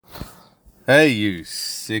Hey, you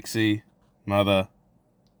sexy mother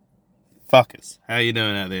fuckers. How you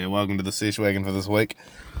doing out there? Welcome to the Sesh Wagon for this week.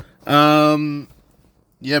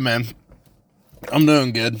 Yeah, man. I'm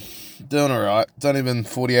doing good. Doing alright. It's only been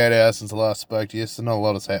 48 hours since I last spoke to you, so not a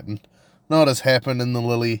lot has happened. Not has happened in the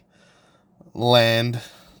Lily land,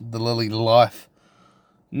 the Lily life.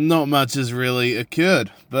 Not much has really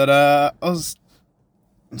occurred, but I was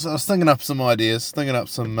thinking up some ideas, thinking up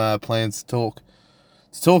some plans to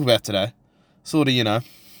talk about today. Sort of,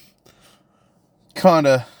 kind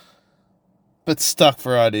of bit stuck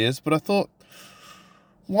for ideas, but I thought,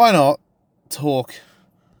 why not talk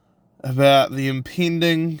about the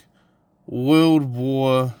impending World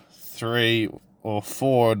War III or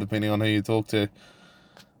 4, depending on who you talk to,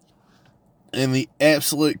 and the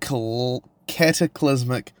absolute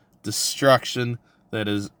cataclysmic destruction that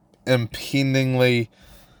is impendingly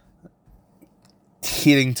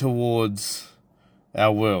heading towards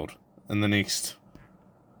our world in the next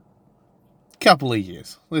couple of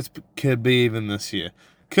years. Could be even this year.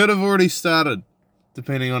 Could have already started,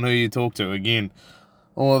 depending on who you talk to. Again,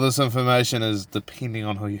 all of this information is depending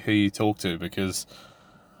on who you talk to, because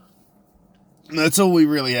that's all we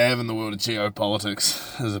really have in the world of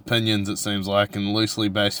geopolitics, is opinions, it seems like, and loosely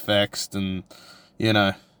based facts, and,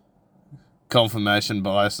 confirmation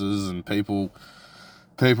biases, and people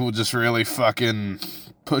just really fucking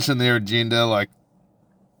pushing their agenda, like,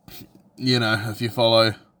 if you're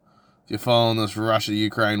following this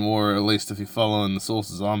Russia-Ukraine war, or at least if you're following the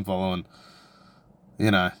sources I'm following,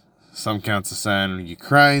 some cunts are saying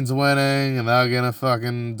Ukraine's winning and they're gonna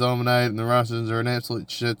fucking dominate and the Russians are an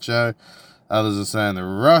absolute shit show. Others are saying the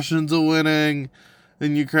Russians are winning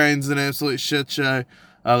and Ukraine's an absolute shit show.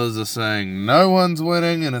 Others are saying no one's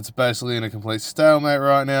winning and it's basically in a complete stalemate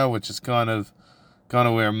right now, which is kind of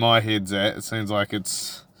where my head's at. It seems like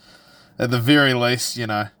it's, at the very least,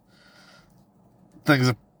 things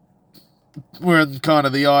are, we're in kind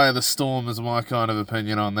of the eye of the storm, is my kind of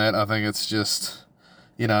opinion on that. I think it's just,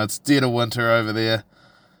 it's dead of winter over there.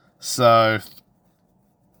 So,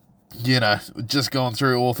 just gone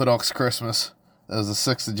through Orthodox Christmas. It was the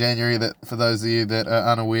 6th of January, that, for those of you that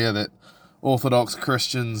are unaware, that Orthodox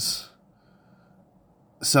Christians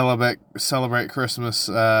celebrate Christmas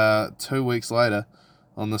 2 weeks later,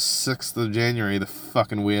 on the 6th of January, the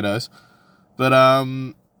fucking weirdos. But,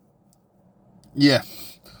 yeah.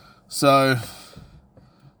 So,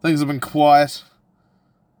 things have been quiet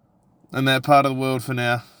in that part of the world for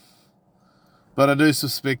now. But I do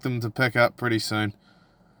suspect them to pick up pretty soon.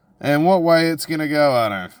 And what way it's going to go, I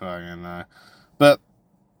don't fucking know. But,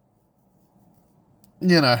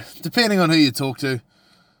 depending on who you talk to,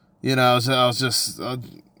 the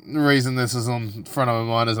reason this is on front of my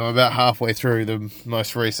mind is I'm about halfway through the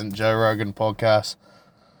most recent Joe Rogan podcast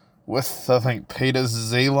with, I think, Peter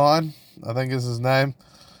Zeline, I think is his name.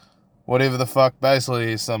 Whatever the fuck, basically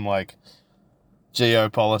he's some,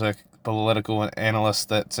 political analyst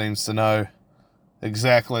that seems to know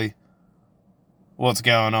exactly what's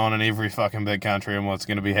going on in every fucking big country and what's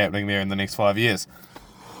going to be happening there in the next 5 years.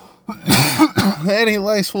 And he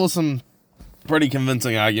lays for some pretty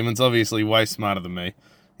convincing arguments, obviously way smarter than me.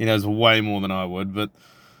 He knows way more than I would, but,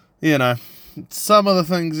 some of the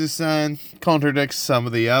things he's saying contradicts some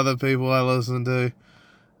of the other people I listen to,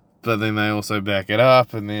 but then they also back it up,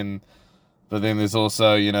 but then there's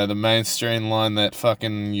also, the mainstream line that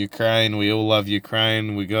fucking Ukraine, we all love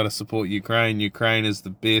Ukraine, we gotta support Ukraine, Ukraine is the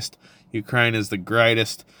best, Ukraine is the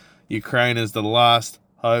greatest, Ukraine is the last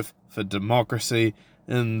hope for democracy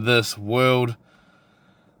in this world,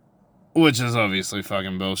 which is obviously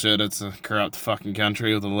fucking bullshit. It's a corrupt fucking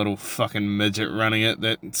country with a little fucking midget running it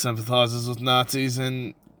that sympathises with Nazis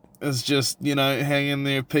and is just, hanging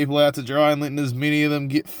their people out to dry and letting as many of them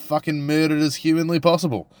get fucking murdered as humanly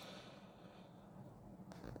possible.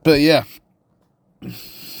 But yeah, we're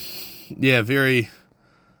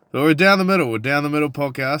down the middle. We're down the middle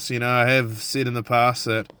podcast. I have said in the past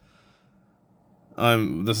that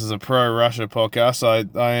this is a pro-Russia podcast.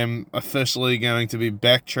 I am officially going to be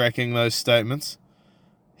backtracking those statements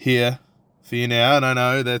here for you now. And I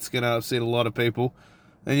know that's going to upset a lot of people.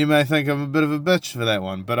 And you may think I'm a bit of a bitch for that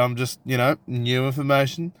one. But I'm just, new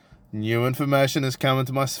information. New information has come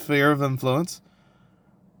into my sphere of influence.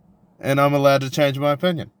 And I'm allowed to change my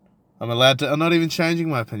opinion. I'm not even changing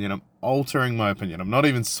my opinion. I'm altering my opinion. I'm not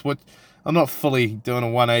even I'm not fully doing a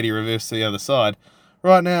 180 reverse to the other side.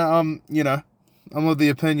 Right now, I'm of the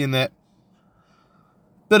opinion that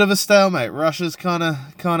bit of a stalemate. Russia's kind of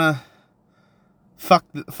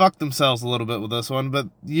fucked themselves a little bit with this one, but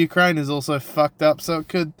Ukraine is also fucked up, so it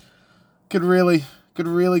could really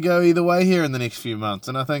go either way here in the next few months.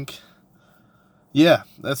 And I think yeah,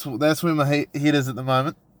 that's where my head is at the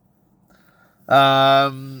moment.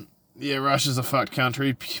 Yeah, Russia's a fucked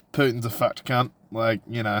country. Putin's a fucked cunt. Like,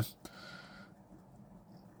 you know.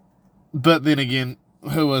 But then again,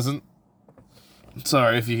 who isn't?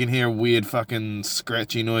 Sorry if you can hear a weird fucking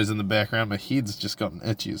scratchy noise in the background. My head's just gotten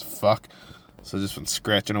itchy as fuck. So I've just been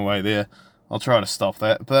scratching away there. I'll try to stop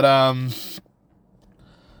that. But,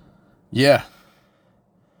 yeah.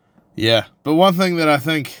 Yeah. But one thing that I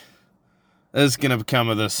think is going to come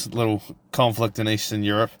of this little conflict in Eastern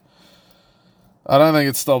Europe, I don't think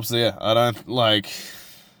it stops there. I don't, like,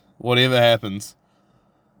 whatever happens,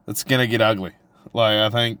 it's going to get ugly. Like, I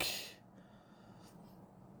think,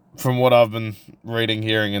 from what I've been reading,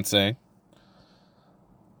 hearing, and seeing,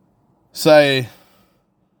 say,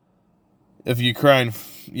 if Ukraine,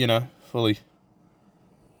 you know, fully...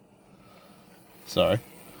 Sorry.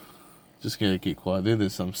 Just going to keep quiet there.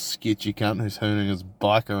 There's some sketchy cunt who's hooning his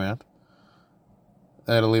bike around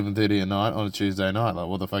at 11:30 at night on a Tuesday night. Like,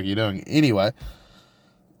 what the fuck are you doing? Anyway,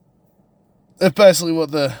 that's basically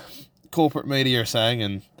what the corporate media are saying,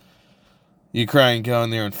 and Ukraine go in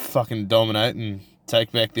there and fucking dominate and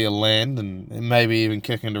take back their land and maybe even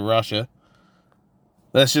kick into Russia.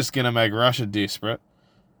 That's just going to make Russia desperate.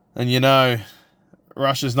 And you know,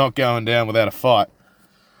 Russia's not going down without a fight.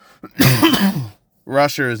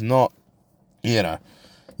 Russia is not, you know,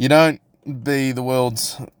 you don't be the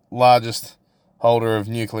world's largest holder of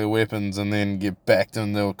nuclear weapons and then get backed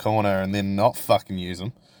into a corner and then not fucking use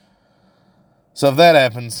them. So if that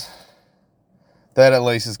happens, that at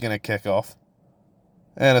least is going to kick off.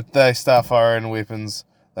 And if they start firing weapons,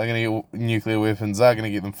 they're going to get nuclear weapons, they're going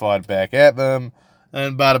to get them fired back at them.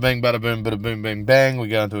 And bada bing, bada boom, bada boom, bing, bang, we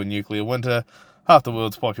go into a nuclear winter. Half the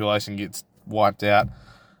world's population gets wiped out.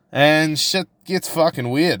 And shit gets fucking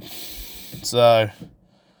weird. So,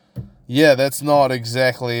 yeah, that's not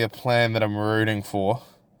exactly a plan that I'm rooting for.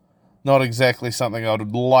 Not exactly something I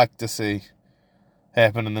would like to see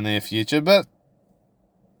happen in the near future. But,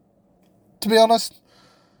 to be honest,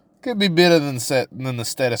 could be better than the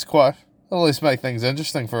status quo. At least make things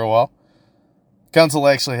interesting for a while. Cunts will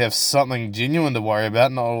actually have something genuine to worry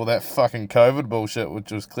about, not all that fucking COVID bullshit,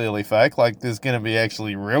 which was clearly fake. Like, there's going to be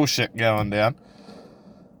actually real shit going down.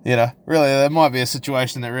 You know, really, there might be a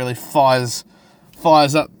situation that really fires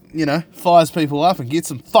up, you know, fires people up and gets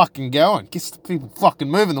them fucking going. Gets the people fucking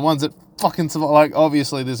moving, the ones that fucking survive. Like,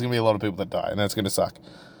 obviously, there's going to be a lot of people that die, and that's going to suck.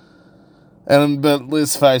 But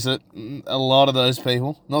let's face it, a lot of those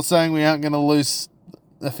people, not saying we aren't going to lose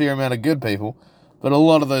a fair amount of good people, but a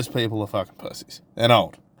lot of those people are fucking pussies. And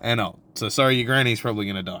old. So, sorry, your granny's probably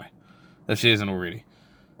going to die, if she isn't already.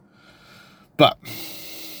 But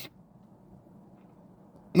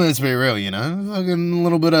let's be real, you know, fucking a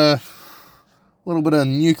little bit of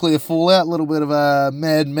nuclear fallout, a little bit of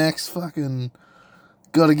Mad Max fucking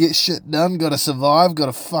gotta get shit done, gotta survive,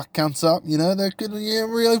 gotta fuck cunts up, you know, that could, yeah,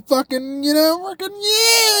 really fucking, you know, fucking,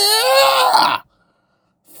 yeah!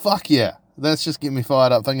 Fuck yeah. That's just getting me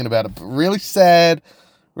fired up thinking about it. But really sad,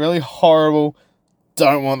 really horrible,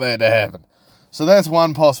 don't want that to happen. So that's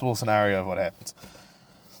one possible scenario of what happens.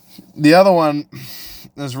 The other one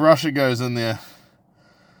is Russia goes in there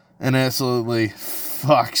and absolutely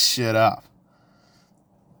fucks shit up.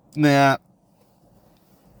 Now,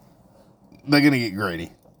 they're going to get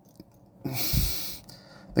greedy.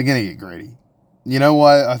 They're going to get greedy. You know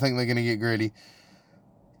why I think they're going to get greedy?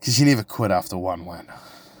 Because you never quit after one win.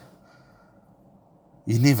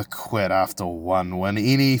 You never quit after one win.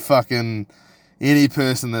 Any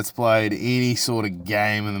person that's played any sort of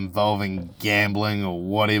game involving gambling or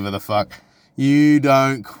whatever the fuck, you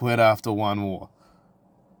don't quit after one war.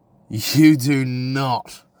 You do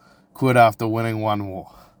not quit after winning one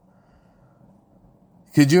war.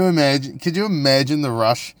 Could you imagine the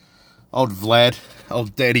rush? Old Vlad,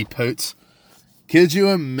 old Daddy Poots. Could you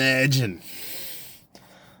imagine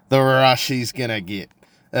the rush he's gonna get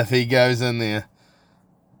if he goes in there,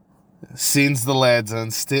 sends the lads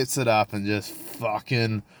in, steps it up, and just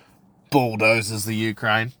fucking bulldozes the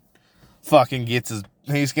Ukraine?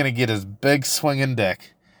 He's gonna get his big swinging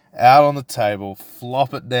dick out on the table,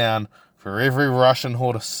 flop it down for every Russian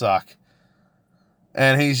whore to suck.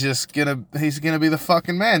 And he's gonna be the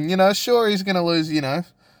fucking man. You know, sure, he's gonna lose, you know,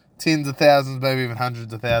 tens of thousands, maybe even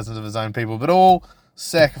hundreds of thousands of his own people, but all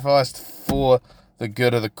sacrificed for the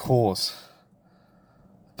good of the cause.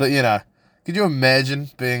 But, you know, could you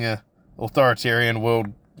imagine being an authoritarian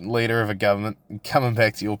world leader of a government and coming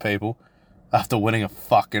back to your people after winning a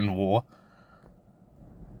fucking war?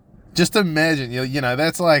 Just imagine, you know,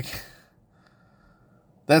 that's like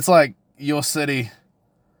your city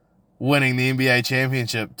winning the NBA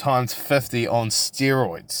championship times 50 on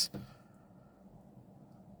steroids.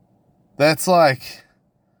 That's like,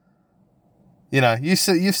 you've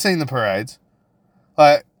seen the parades.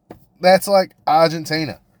 Like, that's like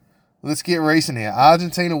Argentina. Let's get recent here.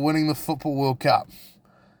 Argentina winning the Football World Cup.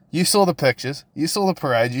 You saw the pictures. You saw the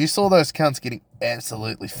parade. You saw those cunts getting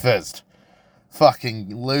absolutely fizzed.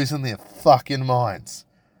 Fucking losing their fucking minds.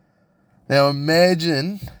 Now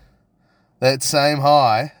imagine that same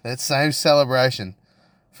high, that same celebration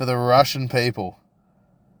for the Russian people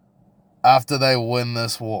after they win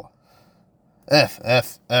this war. If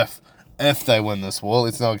they win this war.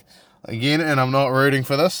 Let's not, again, and I'm not rooting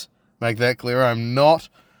for this. Make that clear. I'm not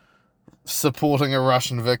supporting a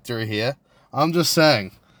Russian victory here. I'm just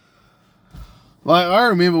saying, like, I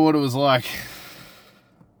remember what it was like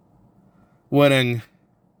winning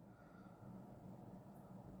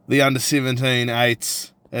the under-17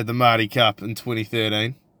 eights at the Mardi Cup in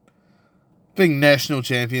 2013. Being national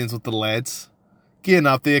champions with the lads. Getting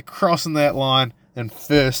up there, crossing that line in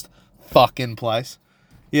first fucking place.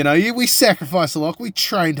 We sacrificed a lot. We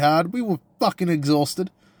trained hard. We were fucking exhausted.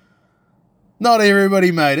 Not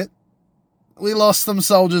everybody made it. We lost some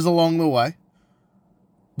soldiers along the way.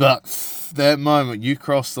 But that moment you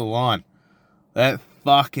crossed the line, that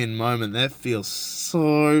fucking moment, that feels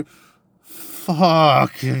so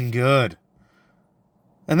fucking good.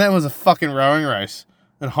 And that was a fucking rowing race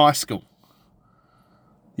in high school.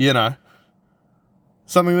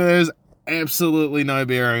 Something that has absolutely no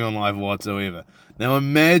bearing on life whatsoever. Now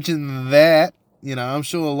imagine that, I'm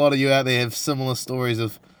sure a lot of you out there have similar stories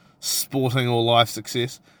of sporting or life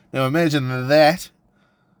success. Now imagine that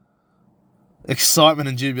excitement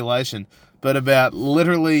and jubilation, but about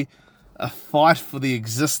literally a fight for the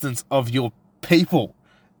existence of your people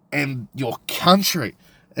and your country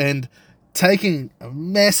and taking a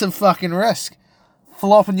massive fucking risk,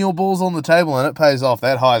 flopping your balls on the table, and it pays off.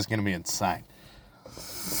 That high is going to be insane.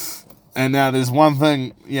 And now there's one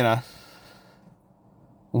thing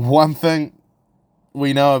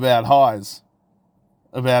we know about highs,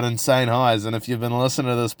 about insane highs, and if you've been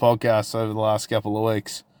listening to this podcast over the last couple of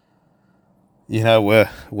weeks, we're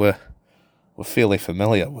fairly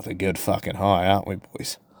familiar with a good fucking high, aren't we,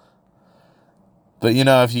 boys? But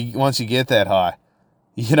once you get that high,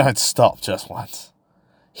 you don't stop just once.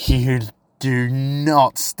 You do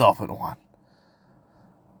not stop at one.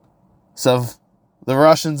 So if the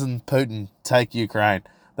Russians and Putin take Ukraine,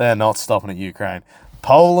 they are not stopping at Ukraine.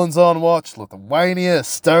 Poland's on watch, Lithuania,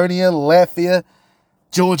 Estonia, Latvia,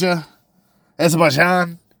 Georgia,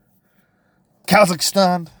 Azerbaijan,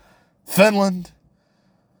 Kazakhstan, Finland,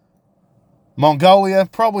 Mongolia,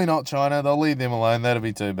 probably not China, they'll leave them alone, that'll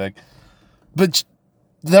be too big. But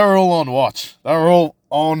they're all on watch. They're all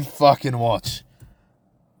on fucking watch.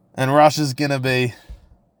 And Russia's going to be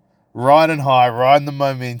riding high, riding the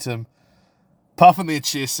momentum, puffing their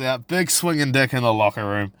chests out, big swinging dick in the locker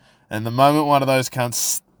room. And the moment one of those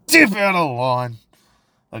cunts step out of line,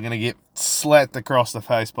 they're going to get slapped across the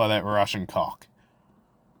face by that Russian cock.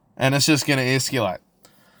 And it's just going to escalate.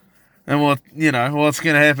 And what's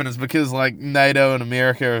going to happen is because NATO and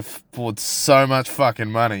America have poured so much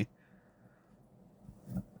fucking money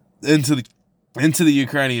into the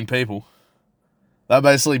Ukrainian people, they're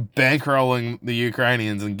basically bankrolling the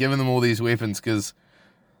Ukrainians and giving them all these weapons because,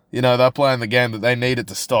 they're playing the game that they need it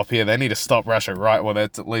to stop here. They need to stop Russia, right? Well,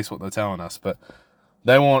 that's at least what they're telling us. But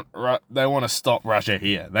they want to stop Russia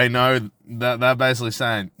here. They know that they're basically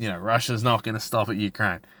saying, Russia's not going to stop at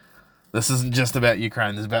Ukraine. This isn't just about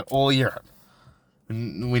Ukraine. This is about all Europe.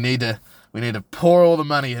 We need to pour all the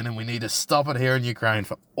money in, and we need to stop it here in Ukraine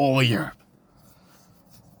for all Europe.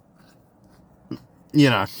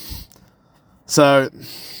 So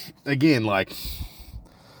again,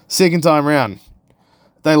 second time round,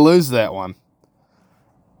 they lose that one.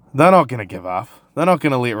 They're not going to give up. They're not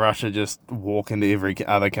going to let Russia just walk into every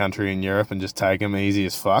other country in Europe and just take them easy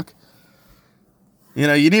as fuck.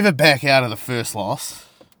 You never back out of the first loss.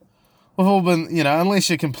 We've all been, unless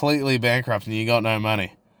you're completely bankrupt and you got no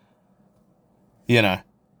money.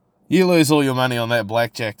 You lose all your money on that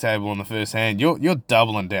blackjack table in the first hand, you're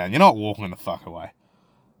doubling down. You're not walking the fuck away.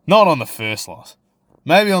 Not on the first loss.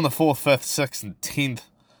 Maybe on the 4th, 5th, 6th, and 10th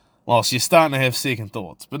loss, you're starting to have second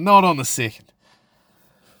thoughts, but not on the second.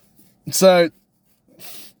 So,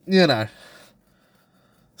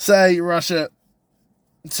 say Russia,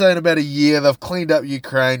 say in about a year, they've cleaned up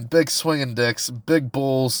Ukraine, big swinging dicks, big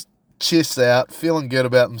balls, chests out, feeling good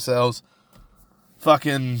about themselves.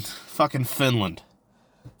 Fucking Finland.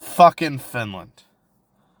 Fucking Finland.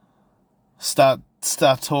 Start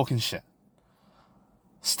talking shit.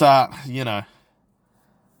 Start,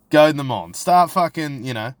 goading them on. Start fucking,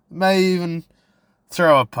 may even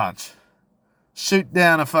throw a punch. Shoot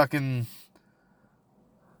down a fucking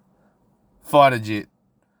fighter jet,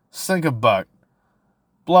 sink a boat,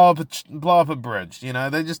 blow up a bridge. You know,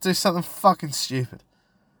 they just do something fucking stupid.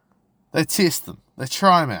 They test them. They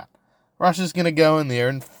try them out. Russia's going to go in there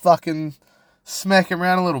and fucking smack them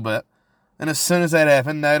around a little bit. And as soon as that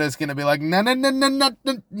happens, NATO's going to be like, no.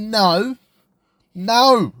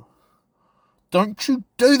 Don't you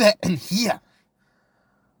do that in here.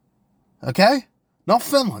 Okay? Not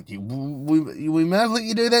Finland. We may have let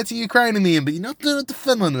you do that to Ukraine in the end, but you're not doing it to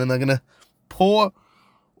Finland. And they're going to pour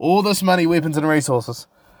all this money, weapons, and resources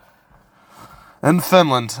in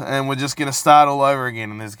Finland. And we're just going to start all over again.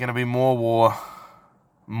 And there's going to be more war,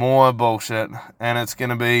 more bullshit. And it's going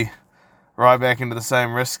to be right back into the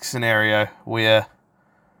same risk scenario where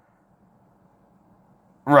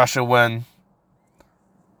Russia win,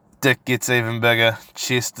 dick gets even bigger,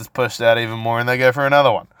 chest is pushed out even more, and they go for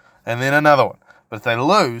another one, and then another one. But if they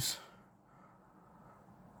lose,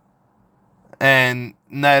 and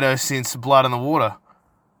NATO sends blood in the water,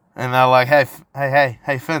 and they're like, hey,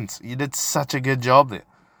 Finns, you did such a good job there.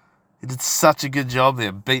 You did such a good job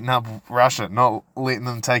there, beating up Russia, not letting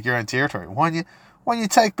them take your own territory. Why don't you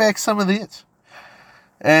take back some of theirs?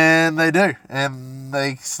 And they do, and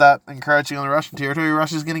they start encroaching on the Russian territory.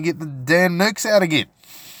 Russia's going to get the damn nukes out again.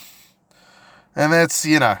 And that's,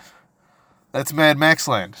 that's Mad Max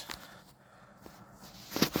land.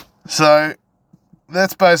 So,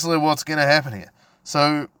 that's basically what's going to happen here.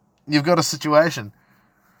 So, you've got a situation,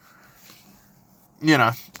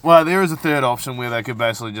 well, there is a third option where they could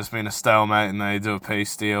basically just be in a stalemate and they do a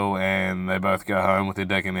peace deal and they both go home with their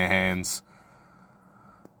dick in their hands.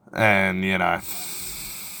 And,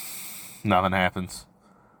 nothing happens.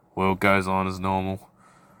 World goes on as normal.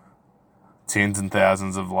 Tens and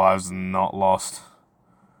thousands of lives not lost.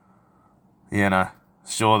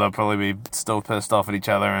 Sure, they'll probably be still pissed off at each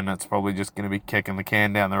other and it's probably just going to be kicking the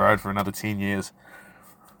can down the road for another 10 years.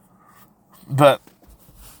 But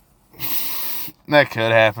that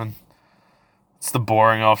could happen. It's the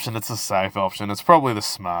boring option. It's the safe option. It's probably the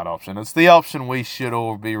smart option. It's the option we should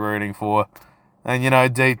all be rooting for. And,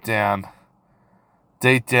 deep down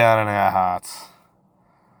in our hearts,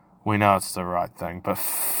 we know it's the right thing. But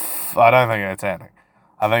I don't think that's happening.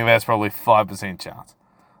 I think that's probably 5% chance.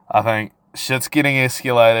 I think shit's getting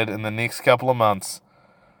escalated in the next couple of months.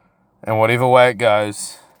 And whatever way it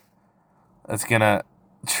goes, it's going to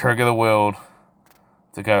trigger the world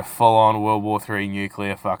to go full-on World War III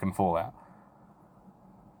nuclear fucking fallout.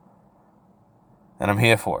 And I'm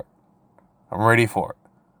here for it. I'm ready for it.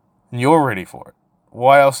 And you're ready for it.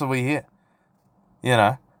 Why else are we here?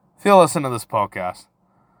 If you listen to this podcast,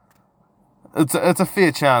 it's a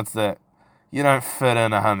fair chance that you don't fit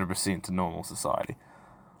in 100% to normal society.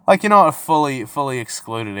 Like, you're not fully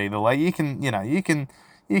excluded either. Like, you can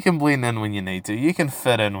blend in when you need to. You can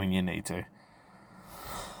fit in when you need to.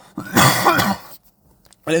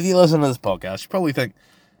 But if you listen to this podcast, you probably think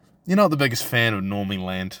you're not the biggest fan of Normie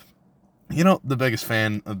Land. You're not the biggest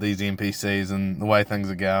fan of these NPCs and the way things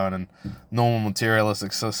are going and normal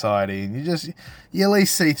materialistic society. And you at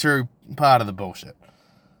least see through part of the bullshit.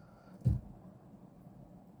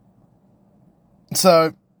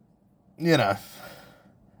 So, if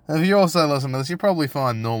you also listen to this, you probably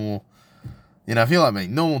find normal, if you're like me,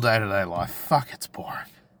 normal day-to-day life, fuck, it's boring.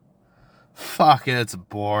 Fuck, it's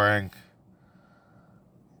boring.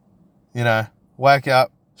 Wake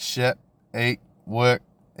up, shit, eat, work,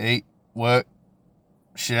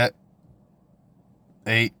 shit,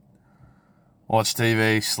 eat, watch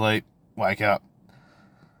TV, sleep, wake up,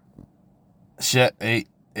 shit, eat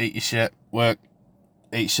your shit, work,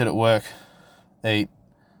 eat shit at work, eat,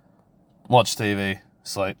 watch TV,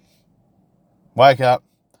 sleep, wake up,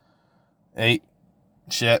 eat,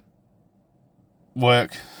 shit,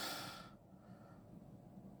 work,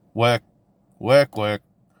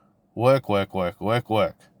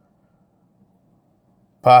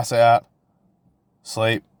 pass out,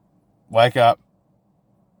 sleep, wake up,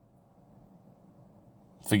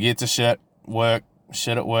 forget to shit, work,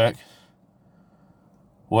 shit at work,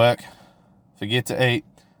 forget to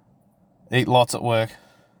eat lots at work,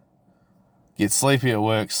 get sleepy at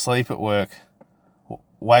work, sleep at work,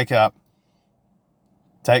 wake up,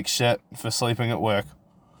 take shit for sleeping at work,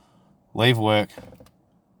 leave work,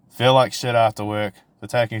 feel like shit after work, for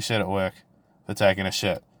taking shit at work, for taking a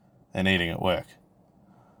shit and eating at work.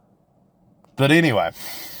 But anyway,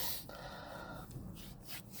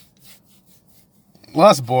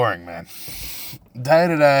 life's boring, man.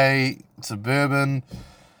 Day-to-day, suburban,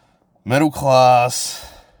 middle class,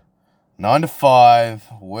 9 to 5,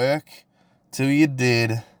 work till you're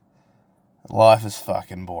dead. Life is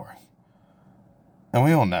fucking boring. And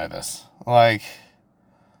we all know this. Like,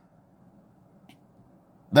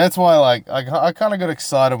 that's why, like, I kind of got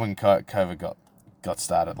excited when COVID got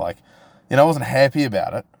started. Like, I wasn't happy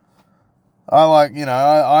about it.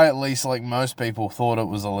 I at least, like most people, thought it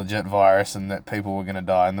was a legit virus and that people were going to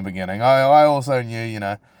die in the beginning. I also knew,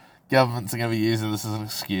 governments are going to be using this as an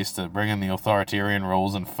excuse to bring in the authoritarian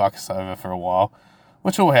rules and fuck us over for a while,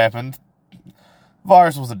 which all happened.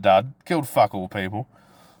 Virus was a dud, killed fuck all people.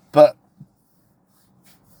 But,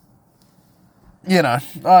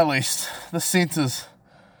 at least the senses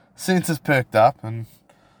perked up, and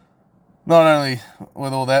not only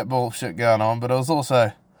with all that bullshit going on, but I was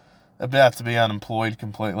also about to be unemployed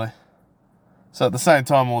completely. So at the same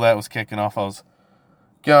time all that was kicking off, I was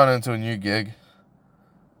going into a new gig,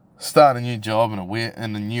 starting a new job in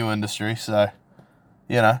a new industry. So,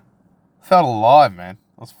 felt alive, man.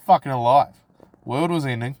 I was fucking alive. World was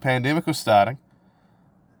ending, pandemic was starting,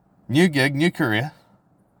 new gig, new career.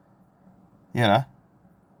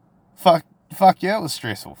 Fuck yeah, it was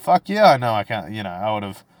stressful. Fuck yeah, I know I can't, I would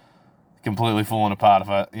have completely fallen apart if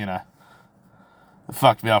it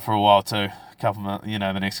fucked me up for a while too.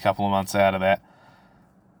 The next couple of months out of that.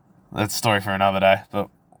 That's a story for another day, but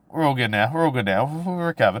we're all good now. We're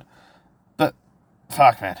recovered. But,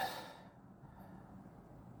 fuck, man.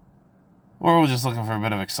 We're all just looking for a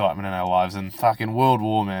bit of excitement in our lives, and fucking World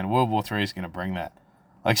War, man. World War III is going to bring that.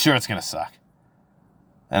 Like, sure, it's going to suck.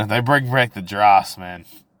 And if they bring back the drafts, man,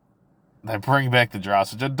 which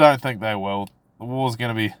I don't think they will. The war's going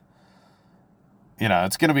to be,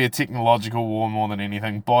 it's going to be a technological war more than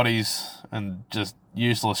anything. Bodies and just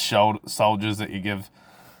useless soldiers that you give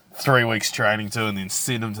 3 weeks training to and then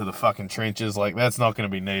send them to the fucking trenches. Like, that's not going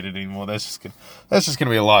to be needed anymore. That's just going to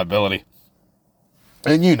be a liability.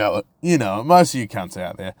 And you know it. Most of you cunts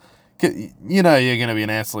out there, you're going to be an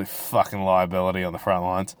absolute fucking liability on the front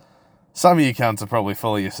lines. Some of you cunts are probably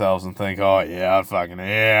full of yourselves and think, oh yeah, I'd fucking,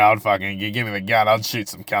 give me the gun, I'd shoot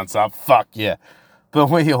some cunts up, fuck yeah. But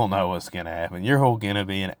we all know what's going to happen. You're all going to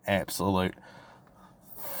be an absolute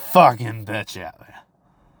fucking bitch out there.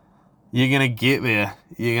 You're going to get there,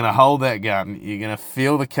 you're going to hold that gun, you're going to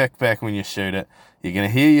feel the kickback when you shoot it, you're going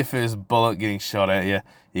to hear your first bullet getting shot at you,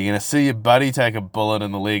 you're going to see your buddy take a bullet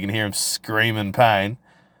in the leg and hear him scream in pain,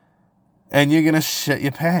 and you're going to shit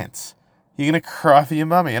your pants. You're going to cry for your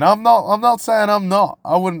mummy. And I'm not saying I'm not.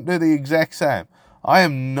 I wouldn't do the exact same. I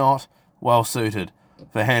am not well suited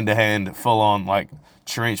for hand-to-hand, full-on, like,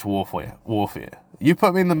 trench warfare. You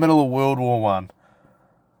put me in the middle of World War I,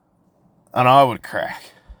 and I would crack.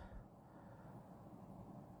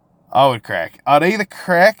 I'd either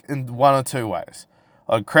crack in one or two ways.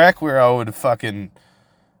 I'd crack where I would fucking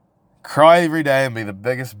cry every day and be the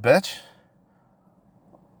biggest bitch,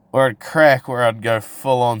 or I'd crack where I'd go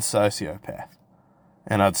full-on sociopath,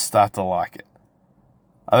 and I'd start to like it.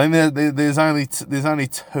 I think there's only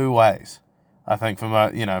two ways. I think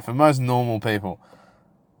for most normal people,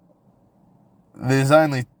 there's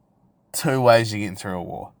only two ways you get through a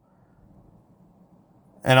war.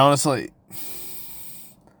 And honestly,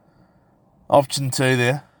 option 2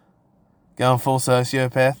 there, going full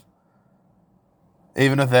sociopath,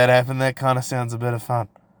 even if that happened, that kind of sounds a bit of fun.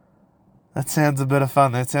 That sounds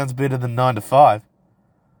better than 9 to 5.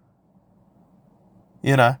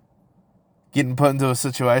 Getting put into a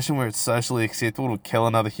situation where it's socially acceptable to kill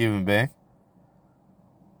another human being.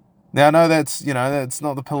 Now, I know that's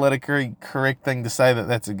not the politically correct thing to say that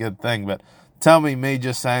that's a good thing, but tell me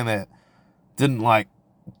just saying that didn't, like,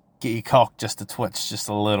 get your cock just to twitch just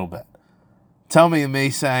a little bit. Tell me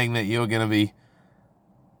saying that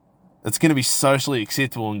it's going to be socially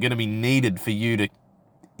acceptable and going to be needed for you to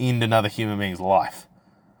end another human being's life.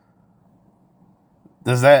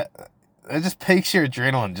 It just piques your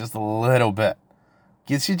adrenaline just a little bit.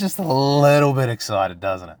 Gets you just a little bit excited,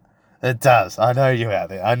 doesn't it? It does. I know you out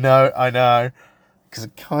there. I know. Because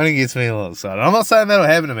it kind of gets me a little excited. I'm not saying that'll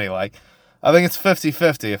happen to me. Like, I think it's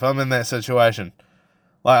 50-50 if I'm in that situation.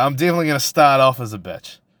 Like, I'm definitely going to start off as a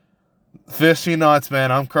bitch. First few nights,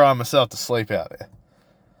 man, I'm crying myself to sleep out there.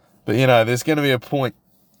 But, there's going to be a point,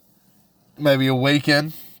 maybe a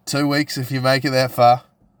weekend, 2 weeks if you make it that far,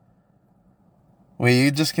 where you're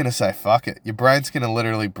just going to say, fuck it. Your brain's going to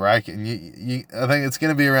literally break. And I think it's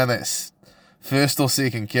going to be around that first or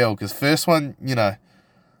second kill. Because first one, that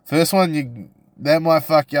might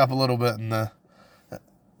fuck you up a little bit in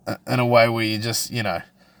a way where you just, you might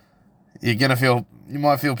feel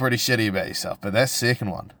pretty shitty about yourself. But that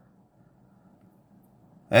second one,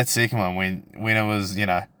 when it was,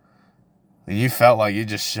 and you felt like you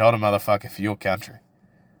just shot a motherfucker for your country.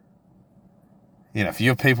 For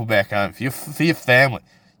your people back home, for your family.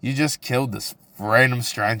 You just killed this random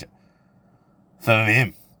stranger. For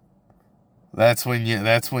them. That's when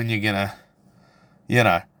you're gonna You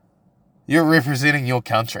know, you're representing your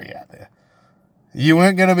country out there. You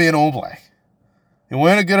weren't going to be an All Black. You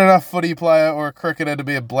weren't a good enough footy player or a cricketer to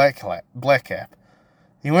be a black cap.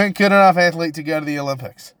 You weren't good enough athlete to go to the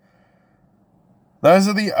Olympics. Those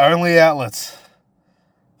are the only outlets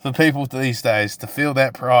for people these days to feel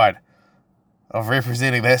that pride of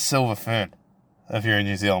representing that silver fern. If you're in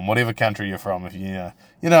New Zealand, whatever country you're from, if you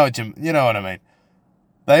know what I mean.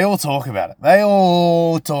 They all talk about it. They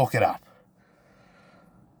all talk it up.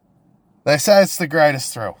 They say it's the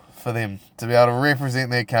greatest thrill for them to be able to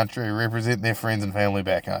represent their country, represent their friends and family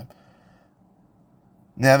back home.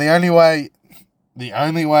 Now, the only way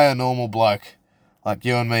a normal bloke like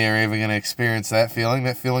you and me are ever going to experience that feeling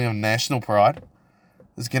of national pride,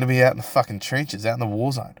 is going to be out in the fucking trenches, out in the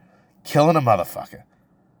war zone, killing a motherfucker.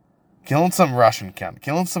 Killing some Russian cunt.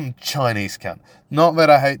 Killing some Chinese cunt. Not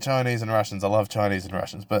that I hate Chinese and Russians. I love Chinese and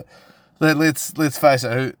Russians. But let's face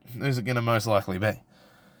it. Who's it going to most likely be?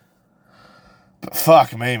 But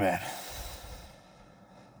fuck me, man.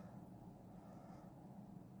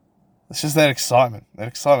 It's just that excitement. That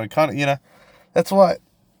excitement. Kind of, that's why.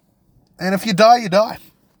 And if you die, you die.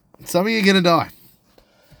 Some of you are going to die.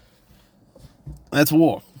 That's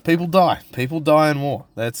war. People die. People die in war.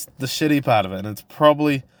 That's the shitty part of it. And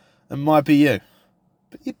it might be you.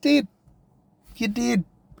 But you're dead. You're dead.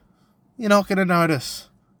 You're not going to notice.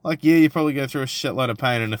 Like, yeah, you probably go through a shitload of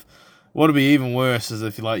pain. And what would be even worse is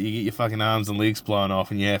if you get your fucking arms and legs blown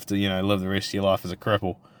off and you have to, live the rest of your life as a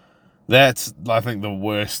cripple. That's, I think, the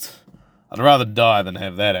worst. I'd rather die than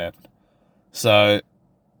have that happen. So,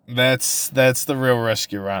 that's the real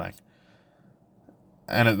risk you're running.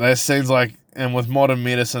 And that seems like, and with modern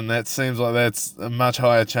medicine, that seems like that's a much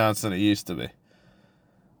higher chance than it used to be.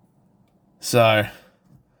 So,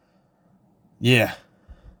 yeah.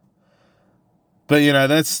 But,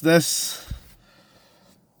 that's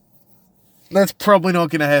probably not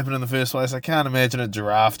going to happen in the first place. I can't imagine a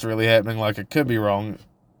draft really happening. Like, it could be wrong.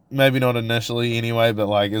 Maybe not initially anyway, but,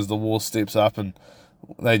 like, as the war steps up and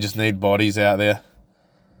they just need bodies out there,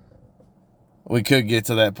 we could get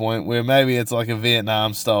to that point where maybe it's like a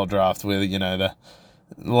Vietnam-style draft where,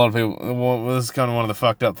 a lot of people, this is kind of one of the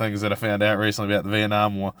fucked up things that I found out recently about the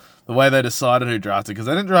Vietnam War. The way they decided who drafted, because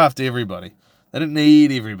they didn't draft everybody. They didn't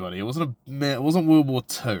need everybody. It wasn't World War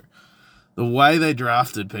II. The way they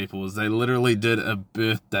drafted people was they literally did a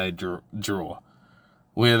birthday draw.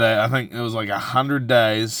 Where I think it was like 100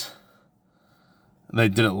 days. They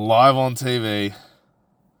did it live on TV.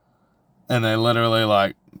 And they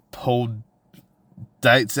literally pulled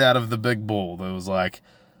dates out of the big ball. There was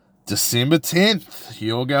December 10th,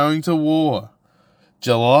 you're going to war.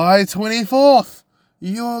 July 24th,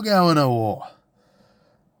 you're going to war.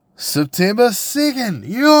 September 2nd,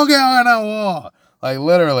 you're going to war.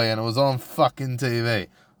 Literally, and it was on fucking TV.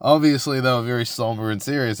 Obviously, they were very somber and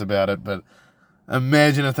serious about it, but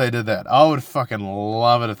imagine if they did that. I would fucking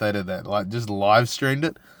love it if they did that. Just live streamed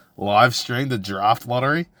it. Live streamed the draft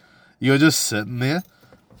lottery. You're just sitting there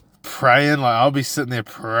praying. I'll be sitting there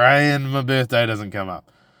praying my birthday doesn't come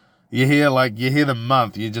up. You hear the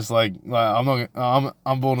month. You're just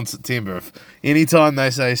I'm born in September. If anytime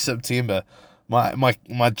they say September,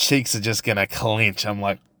 my cheeks are just gonna clench. I'm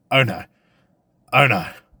like, oh no.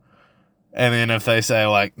 And then if they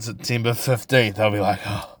say September 15th, I'll be like,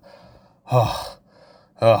 oh,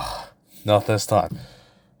 not this time.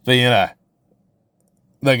 But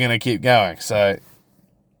they're gonna keep going. So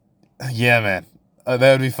yeah, man,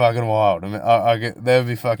 that would be fucking wild. That would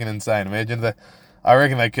be fucking insane. Imagine that. I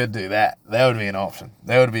reckon they could do that. That would be an option.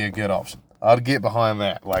 That would be a good option. I'd get behind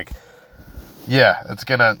that. Yeah, it's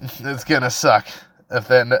gonna suck if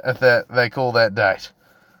they call that date.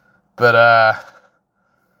 But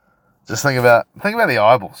just think about the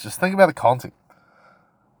eyeballs. Just think about the content.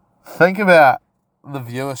 Think about the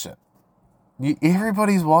viewership.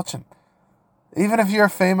 Everybody's watching. Even if you're a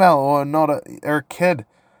female or or a kid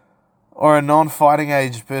or a non-fighting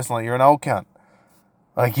age person, you're an old cunt.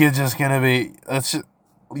 You're just going to be...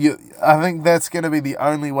 I think that's going to be the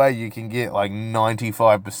only way you can get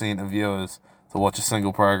 95% of viewers to watch a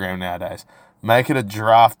single program nowadays. Make it a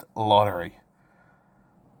draft lottery.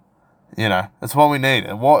 It's what we need.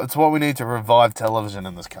 It's what we need to revive television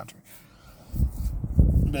in this country.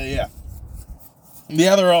 But yeah. The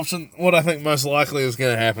other option, what I think most likely is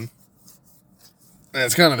going to happen, and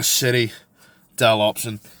it's kind of a shitty, dull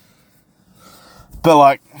option,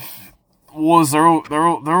 but wars, they're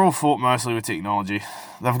all fought mostly with technology.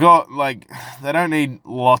 They've got they don't need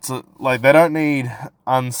they don't need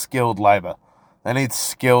unskilled labour. They need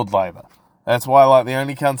skilled labour. That's why the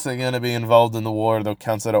only cunts that are going to be involved in the war are the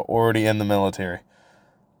cunts that are already in the military.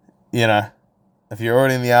 If you're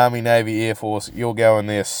already in the Army, Navy, Air Force, you'll go in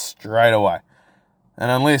there straight away.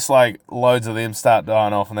 And unless, like, loads of them start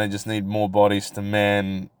dying off and they just need more bodies to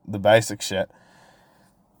man the basic shit,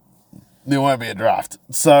 there won't be a draft.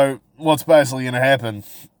 So what's basically going to happen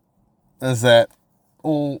is that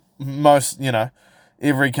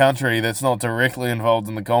every country that's not directly involved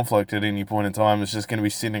in the conflict at any point in time is just going to be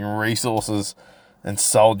sending resources and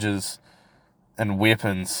soldiers and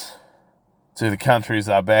weapons to the countries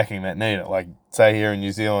that are backing that need it. Like, say here in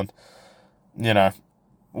New Zealand, we've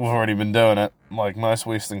already been doing it. Like most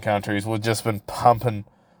Western countries, we've just been pumping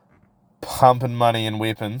money and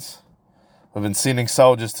weapons. We've been sending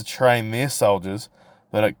soldiers to train their soldiers,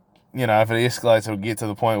 but if it escalates, it'll get to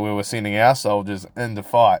the point where we're sending our soldiers in to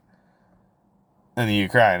fight in the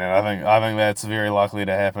Ukraine, and I think that's very likely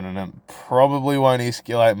to happen, and it probably won't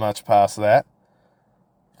escalate much past that,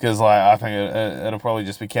 because I think it'll probably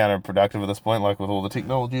just be counterproductive at this point, like with all the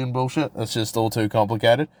technology and bullshit. It's just all too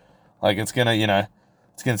complicated. Like it's gonna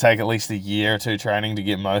take at least a year or two training to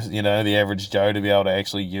get the average Joe to be able to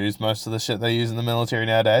actually use most of the shit they use in the military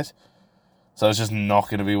nowadays. So it's just not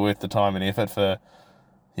going to be worth the time and effort for,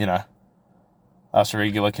 us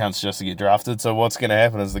regular cunts just to get drafted. So what's going to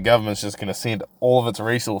happen is the government's just going to send all of its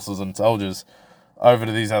resources and soldiers over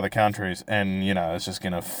to these other countries, and, it's just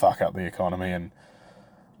going to fuck up the economy and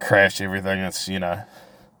crash everything. It's,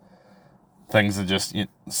 things are just,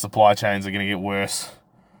 supply chains are going to get worse.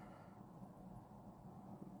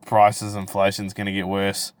 Prices, inflation's going to get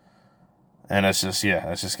worse. And it's just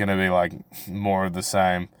going to be like more of the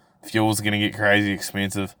same. Fuel's going to get crazy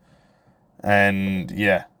expensive. And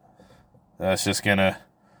that's just going to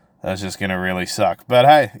really suck. But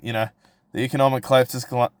hey, the economic collapse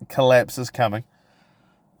is coming.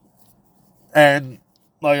 And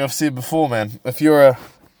like I've said before, man, if you're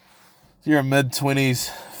a mid-20s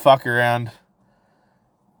fuck around,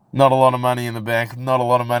 not a lot of money in the bank, not a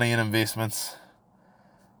lot of money in investments,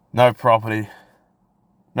 no property,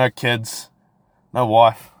 no kids, no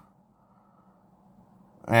wife,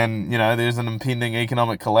 and, there's an impending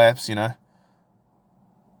economic collapse,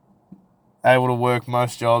 able to work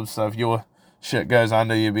most jobs, so if your shit goes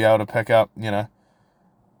under, you'll be able to pick up,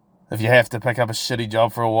 if you have to pick up a shitty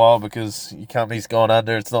job for a while because your company's gone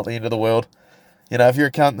under, it's not the end of the world. If you're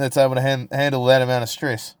a cunt that's able to handle that amount of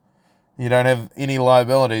stress, you don't have any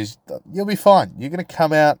liabilities, you'll be fine. You're going to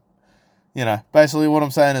come out, basically what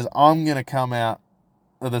I'm saying is I'm going to come out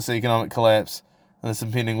of this economic collapse and this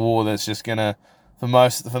impending war that's just going to, for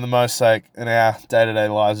the most sake in our day-to-day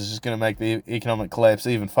lives, is just going to make the economic collapse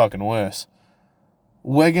even fucking worse.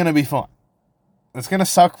 We're going to be fine. It's going to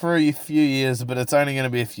suck for a few years, but it's only going to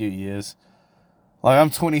be a few years. Like,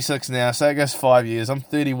 I'm 26 now, so it goes 5 years. I'm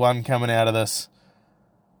 31 coming out of this,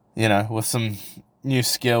 with some new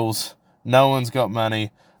skills. No one's got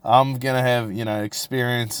money. I'm going to have,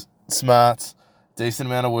 experience, smarts, decent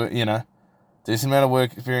amount of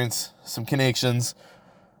work experience, some connections.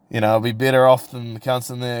 I'll be better off than the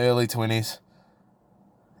cunts in their early 20s.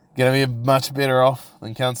 Gonna be much better off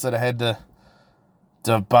than cunts that had to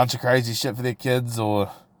do a bunch of crazy shit for their kids,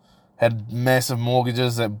 or had massive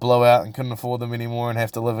mortgages that blow out and couldn't afford them anymore and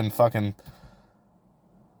have to live in fucking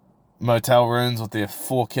motel rooms with their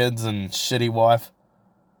 4 kids and shitty wife.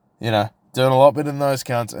 Doing a lot better than those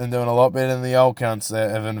cunts, and doing a lot better than the old cunts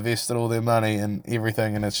that have invested all their money and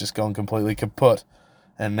everything, and it's just gone completely kaput.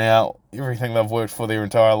 And now everything they've worked for their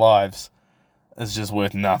entire lives is just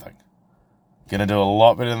worth nothing. Gonna do a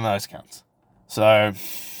lot better than those cunts. So,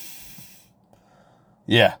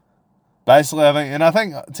 yeah. Basically, I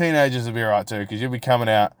think teenagers will be alright too, because you'll be coming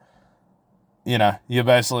out, you're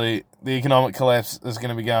basically, the economic collapse is going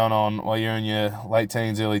to be going on while you're in your late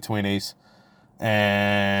teens, early 20s,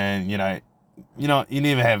 and, you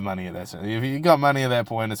never have money at that point. If you got money at that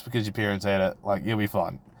point, it's because your parents had it. Like, you'll be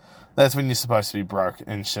fine. That's when you're supposed to be broke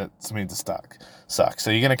and shit's meant to suck. So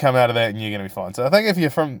you're going to come out of that and you're going to be fine. So I think if you're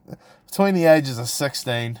from between the ages of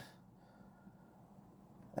 16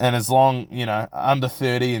 and under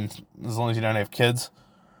 30, and as long as you don't have kids,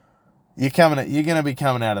 you're going to be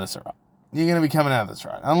coming out of this right. You're going to be coming out of this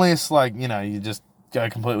right. Unless, you just go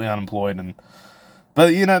completely unemployed.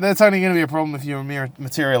 But that's only going to be a problem if you're a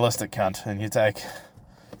materialistic cunt and you take,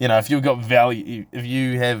 if you've got value, if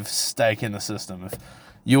you have stake in the system, if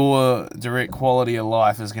your direct quality of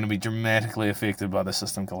life is going to be dramatically affected by the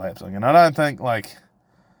system collapsing. And I don't think, I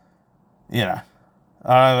don't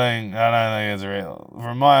think it's real.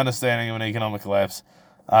 From my understanding of an economic collapse,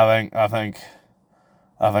 I think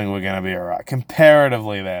we're going to be alright.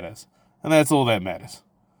 Comparatively, that is. And that's all that matters.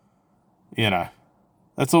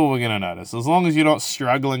 That's all we're going to notice. As long as you're not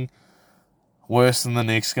struggling worse than the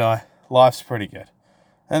next guy, life's pretty good.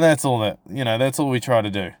 And that's all that's all we try to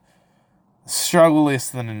do. Struggle less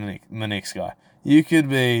than the next guy. You could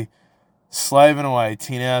be slaving away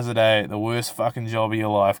 10 hours a day at the worst fucking job of your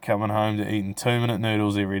life, coming home to eating 2-minute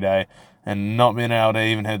noodles every day and not being able to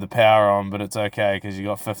even have the power on, but it's okay because you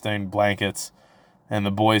got 15 blankets and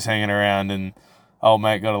the boys hanging around and old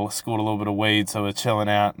mate scored a little bit of weed, so we're chilling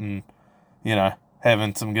out and,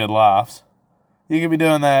 having some good laughs. You could be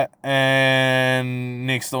doing that, and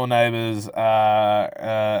next door neighbours are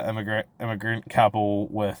immigrant couple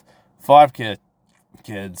with 5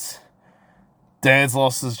 kids. Dad's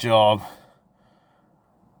lost his job,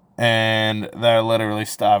 and they're literally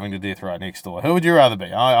starving to death right next door. Who would you rather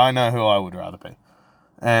be? I know who I would rather be.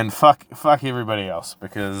 And fuck everybody else,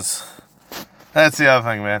 because that's the other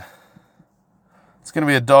thing, man. It's going to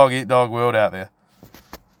be a dog-eat-dog world out there.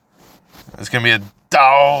 It's going to be a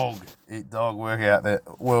dog-eat-dog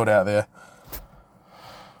world out there.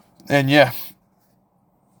 And yeah,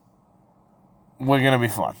 we're going to be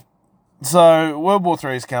fine. So, World War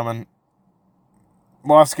III is coming.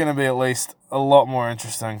 Life's going to be at least a lot more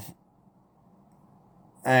interesting.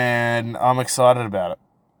 And I'm excited about it.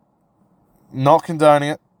 Not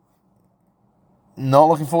condoning it. Not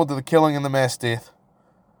looking forward to the killing and the mass death.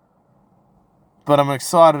 But I'm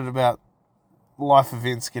excited about life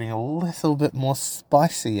events getting a little bit more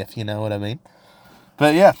spicy, if you know what I mean.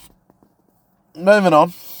 But yeah, moving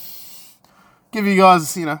on. Give you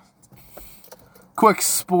guys, quick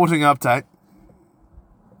sporting update.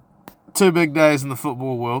 2 big days in the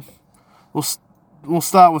football world. We'll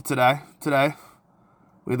start with today. Today,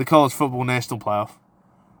 we had the College Football National Playoff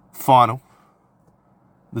Final.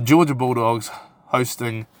 The Georgia Bulldogs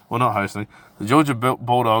the Georgia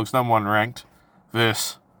Bulldogs, number 1 ranked,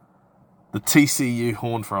 versus the TCU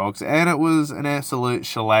Horned Frogs, and it was an absolute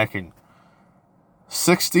shellacking.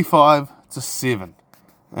 65-7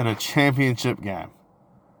 in a championship game.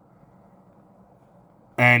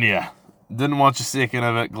 And yeah, didn't watch a second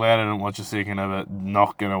of it. Glad I didn't watch a second of it.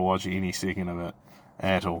 Not going to watch any second of it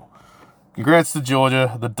at all. Congrats to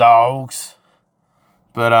Georgia, the Dogs.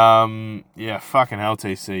 But, yeah, fucking hell,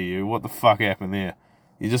 TCU. What the fuck happened there?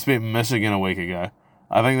 You just beat Michigan a week ago.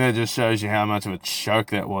 I think that just shows you how much of a choke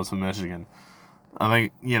that was for Michigan. I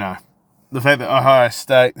think, the fact that Ohio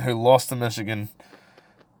State, who lost to Michigan,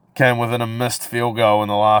 came within a missed field goal in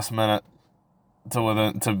the last minute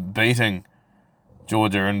to beating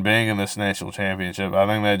Georgia and being in this national championship, I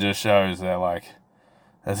think that just shows that,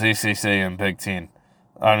 as ECC and Big Ten,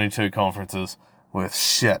 only 2 conferences with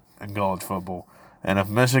shit in college football. And if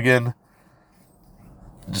Michigan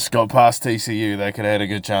just got past TCU, they could have had a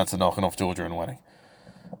good chance of knocking off Georgia and winning.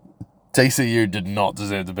 TCU did not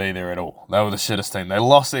deserve to be there at all. They were the shittest team. They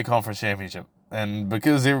lost their conference championship. And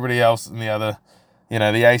because everybody else in the other,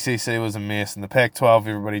 the ACC was a mess, and the Pac-12,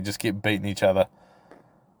 everybody just kept beating each other.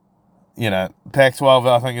 Pac-12,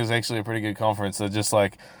 I think, is actually a pretty good conference. They're just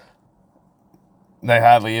they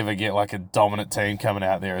hardly ever get a dominant team coming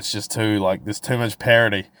out there. It's just there's too much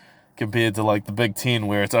parity compared to the Big Ten,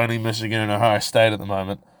 where it's only Michigan and Ohio State at the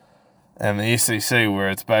moment, and the SEC, where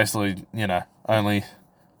it's basically, only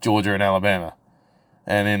Georgia and Alabama.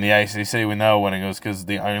 And then the ACC, when they were winning, it was because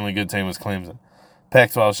the only good team was Clemson.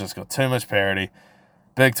 Pac-12's just got too much parity.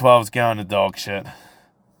 Big 12's going to dog shit.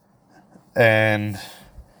 And,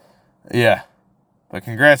 yeah. But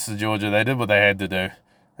congrats to Georgia. They did what they had to do.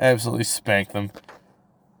 Absolutely spanked them.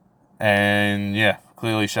 And, yeah,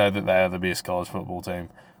 clearly showed that they are the best college football team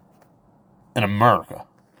in America.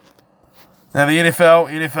 Now, the NFL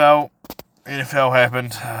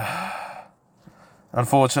happened.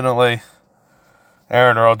 Unfortunately,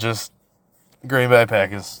 Aaron Rodgers, Green Bay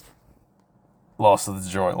Packers, lost to the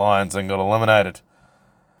Detroit Lions and got eliminated.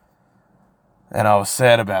 And I was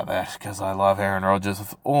sad about that because I love Aaron Rodgers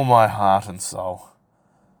with all my heart and soul.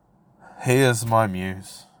 He is my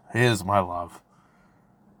muse. He is my love.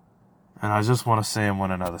 And I just want to see him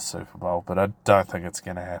win another Super Bowl, but I don't think it's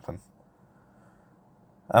going to happen.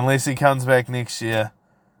 Unless he comes back next year,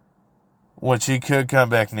 which he could come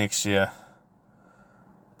back next year.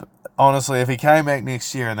 But honestly, if he came back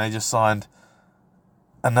next year and they just signed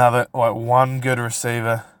another, one good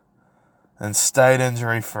receiver and stayed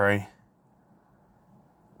injury-free,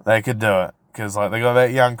 they could do it. Because, they got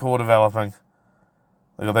that young core developing.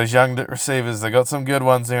 They got those young receivers. They got some good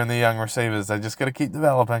ones there in the young receivers. They just got to keep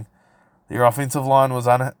developing. Their offensive line was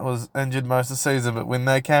injured most of the season, but when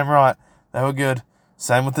they came right, they were good.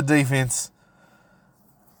 Same with the defense.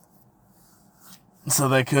 So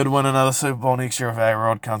they could win another Super Bowl next year if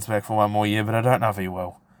A-Rod comes back for one more year, but I don't know if he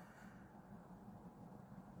will.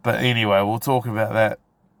 But anyway, we'll talk about that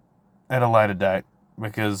at a later date,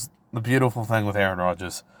 because the beautiful thing with Aaron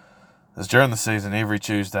Rodgers is during the season, every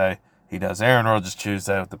Tuesday, he does Aaron Rodgers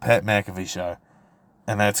Tuesday with the Pat McAfee Show.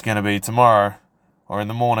 And that's going to be tomorrow, or in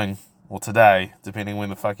the morning, or today, depending when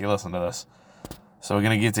the fuck you listen to this. So we're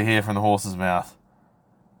going to get to hear from the horse's mouth.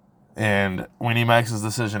 And when he makes his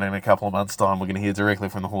decision in a couple of months' time, we're going to hear directly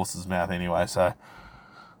from the horse's mouth anyway. So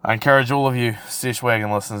I encourage all of you Sesh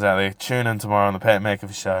Wagon listeners out there, tune in tomorrow on the Pat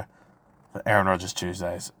McAfee Show for Aaron Rodgers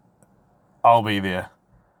Tuesdays. I'll be there,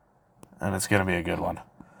 and it's going to be a good one.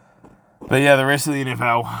 But yeah, the rest of the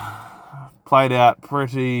NFL played out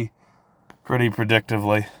pretty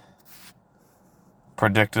predictively,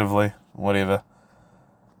 whatever.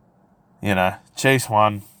 You know, Chiefs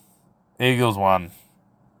won, Eagles won.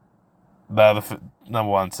 They're the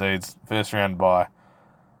number one seeds, first round bye.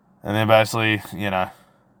 And then basically, you know,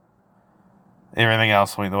 everything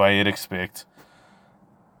else went the way you'd expect.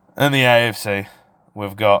 In the AFC,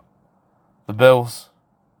 we've got the Bills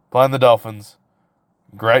playing the Dolphins.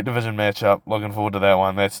 Great division matchup. Looking forward to that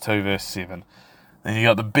one. That's 2 versus 7. Then you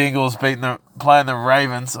got the Bengals playing the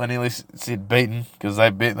Ravens. I nearly said beaten because they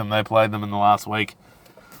beat them. They played them in the last week.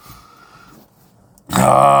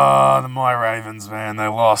 My Ravens, man, they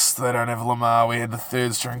lost. They don't have Lamar. We had the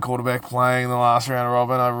third string quarterback playing in the last round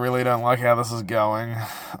robin. I really don't like how this is going.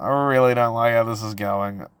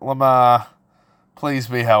 Lamar, please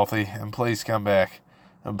be healthy and please come back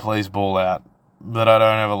and please ball out. But I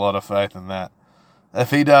don't have a lot of faith in that.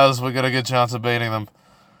 If he does, we've got a good chance of beating them.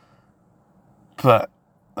 But,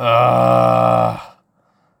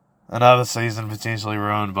 another season potentially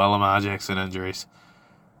ruined by Lamar Jackson injuries.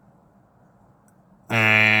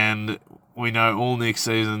 And we know all next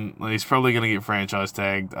season he's probably going to get franchise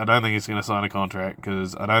tagged. I don't think he's going to sign a contract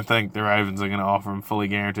because I don't think the Ravens are going to offer him fully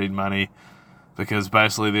guaranteed money because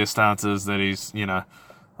basically their stance is that he's, you know,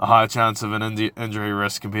 a higher chance of an injury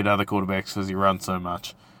risk compared to other quarterbacks because he runs so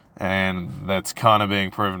much. And that's kind of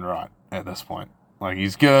being proven right at this point. Like,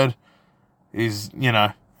 he's good. He's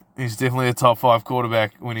definitely a top 5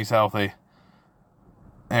 quarterback when he's healthy.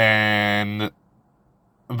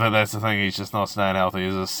 But that's the thing, he's just not staying healthy.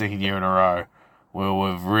 It's his second year in a row where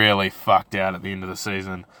we've really fucked out at the end of the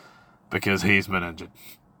season because he's been injured.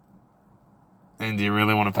 And do you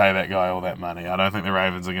really want to pay that guy all that money? I don't think the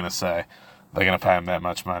Ravens are going to say they're going to pay him that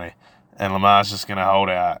much money. And Lamar's just going to hold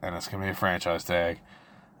out, and it's going to be a franchise tag.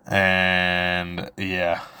 And,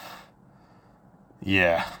 yeah.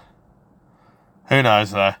 Who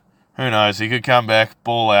knows, though? Who knows? He could come back,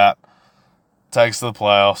 ball out, take us to the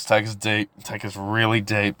playoffs, take us deep, take us really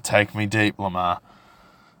deep, take me deep, Lamar.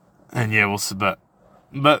 And, yeah, we'll see. But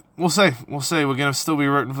we'll see. We'll see. We're going to still be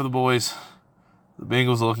rooting for the boys. The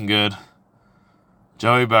Bengals are looking good.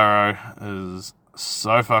 Joey Burrow is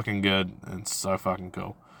so fucking good and so fucking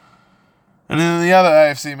cool. And in the other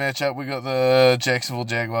AFC matchup, we got the Jacksonville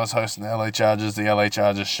Jaguars hosting the LA Chargers. The LA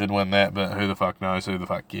Chargers should win that, but who the fuck knows? Who the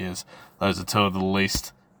fuck cares? Those are two of the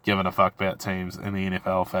least given a fuck about teams in the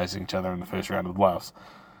NFL facing each other in the first round of the playoffs.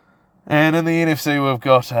 And in the NFC, we've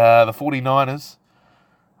got the 49ers.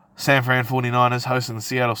 San Fran 49ers hosting the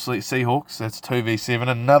Seattle Seahawks. That's 2v7.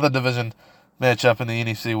 Another division matchup in the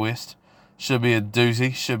NFC West. Should be a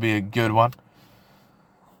doozy. Should be a good one.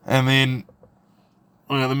 And then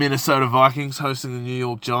we got the Minnesota Vikings hosting the New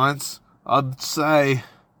York Giants. I'd say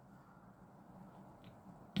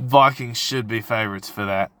Vikings should be favourites for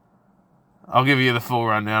that. I'll give you the full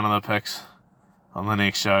rundown of the picks on the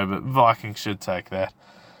next show, but Vikings should take that.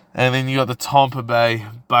 And then you got the Tampa Bay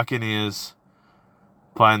Buccaneers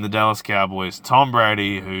playing the Dallas Cowboys. Tom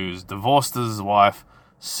Brady, who's divorced his wife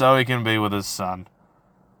so he can be with his son,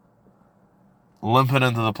 limping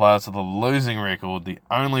into the playoffs with a losing record. The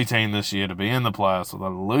only team this year to be in the playoffs with a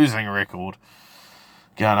losing record,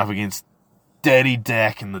 going up against Daddy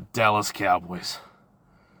Dak and the Dallas Cowboys.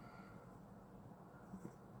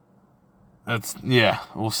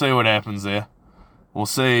 We'll see what happens there. We'll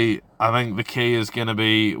see. I think the key is going to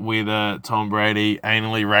be whether Tom Brady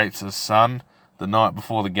anally rapes his son the night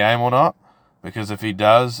before the game or not. Because if he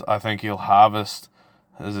does, I think he'll harvest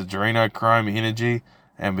his adrenochrome energy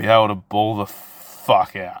and be able to ball the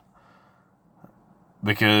fuck out.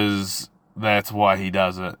 Because that's why he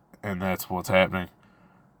does it, and that's what's happening.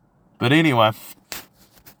 But anyway,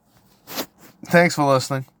 thanks for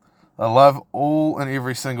listening. I love all and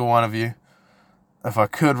every single one of you. If I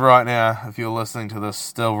could right now, if you're listening to this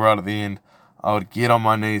still right at the end, I would get on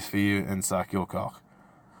my knees for you and suck your cock.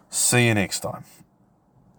 See you next time.